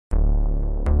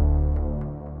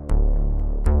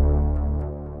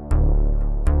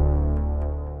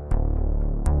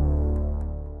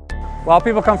Well,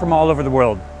 people come from all over the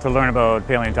world to learn about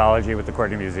paleontology with the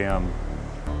Courtenay Museum.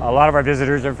 A lot of our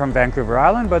visitors are from Vancouver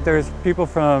Island, but there's people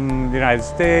from the United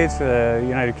States,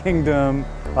 United Kingdom,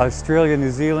 Australia, New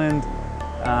Zealand.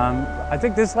 I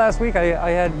think this last week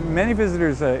I had many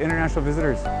visitors, international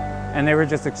visitors, and they were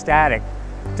just ecstatic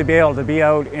to be able to be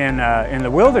out in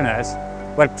the wilderness,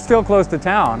 but still close to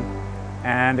town,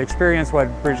 and experience what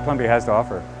British Columbia has to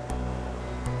offer.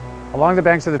 Along the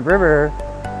banks of the river,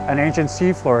 an ancient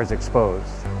seafloor is exposed.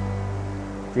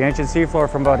 The ancient seafloor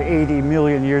from about 80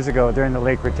 million years ago during the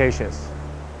late Cretaceous.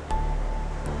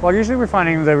 Well, usually we're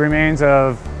finding the remains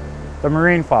of the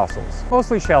marine fossils,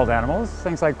 mostly shelled animals,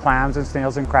 things like clams and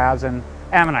snails and crabs and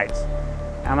ammonites.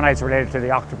 Ammonites related to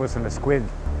the octopus and the squid,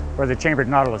 or the chambered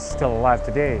nautilus still alive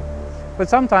today. But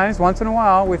sometimes, once in a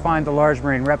while, we find the large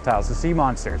marine reptiles, the sea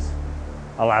monsters.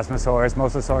 Elasmosaurs,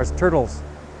 mosasaurs, turtles.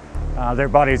 Their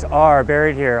bodies are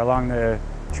buried here along the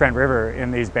Trent River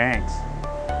in these banks.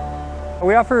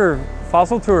 We offer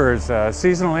fossil tours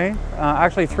seasonally,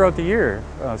 actually throughout the year.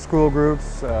 School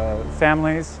groups,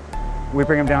 families, we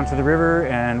bring them down to the river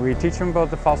and we teach them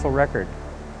about the fossil record.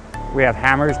 We have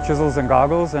hammers, chisels, and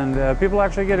goggles, and people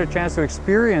actually get a chance to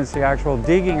experience the actual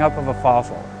digging up of a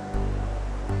fossil.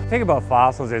 The thing about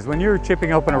fossils is when you're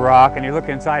chipping open a rock and you look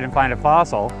inside and find a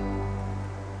fossil,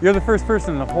 you're the first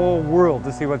person in the whole world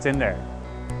to see what's in there.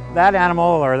 That animal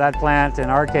or that plant, in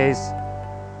our case,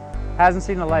 hasn't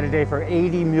seen the light of day for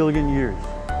 80 million years.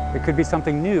 It could be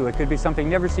something new. It could be something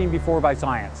never seen before by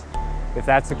science. If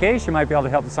that's the case, you might be able to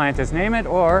help the scientists name it,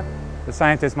 or the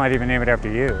scientists might even name it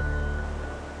after you.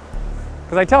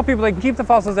 Because I tell people they can keep the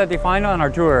fossils that they find on our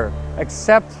tour,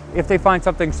 except if they find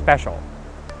something special.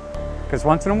 Because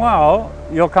once in a while,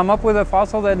 you'll come up with a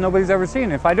fossil that nobody's ever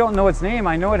seen. If I don't know its name,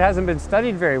 I know it hasn't been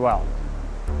studied very well.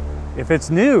 If it's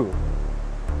new,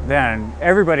 then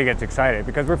everybody gets excited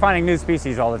because we're finding new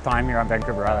species all the time here on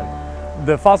Vancouver Island.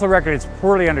 The fossil record is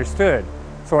poorly understood,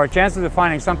 so our chances of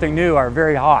finding something new are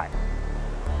very high.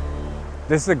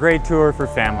 This is a great tour for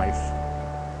families.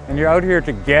 And you're out here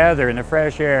together in the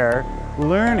fresh air,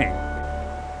 learning.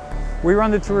 We run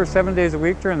the tour 7 days a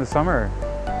week during the summer,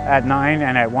 at 9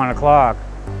 and at 1 o'clock.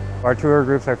 Our tour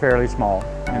groups are fairly small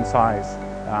in size.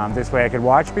 This way I can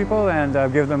watch people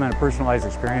and give them a personalized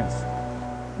experience.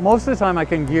 Most of the time I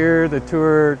can gear the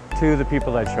tour to the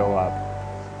people that show up,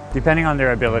 depending on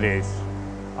their abilities.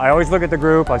 I always look at the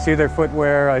group, I see their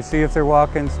footwear, I see if they're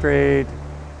walking straight,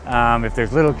 if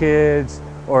there's little kids,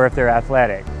 or if they're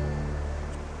athletic.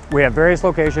 We have various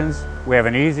locations. We have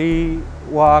an easy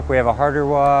walk, we have a harder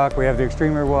walk, we have the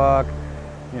extremer walk,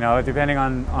 you know, depending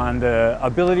on the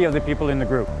ability of the people in the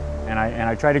group. And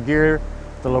I try to gear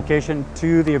the location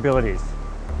to the abilities.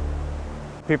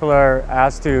 People are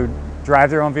asked to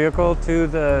drive their own vehicle to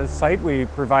the site. We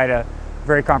provide a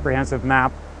very comprehensive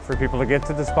map for people to get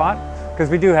to the spot, because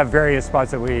we do have various spots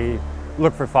that we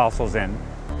look for fossils in.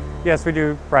 Yes, we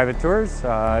do private tours.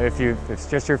 If it's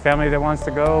just your family that wants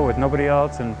to go with nobody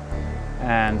else and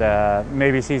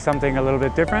maybe see something a little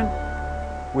bit different,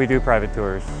 we do private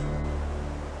tours.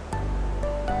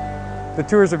 The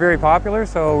tours are very popular,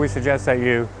 so we suggest that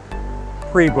you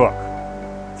pre-book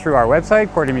through our website,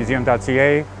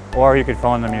 courtenaymuseum.ca, or you could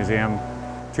phone the museum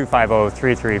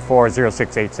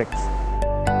 250-334-0686.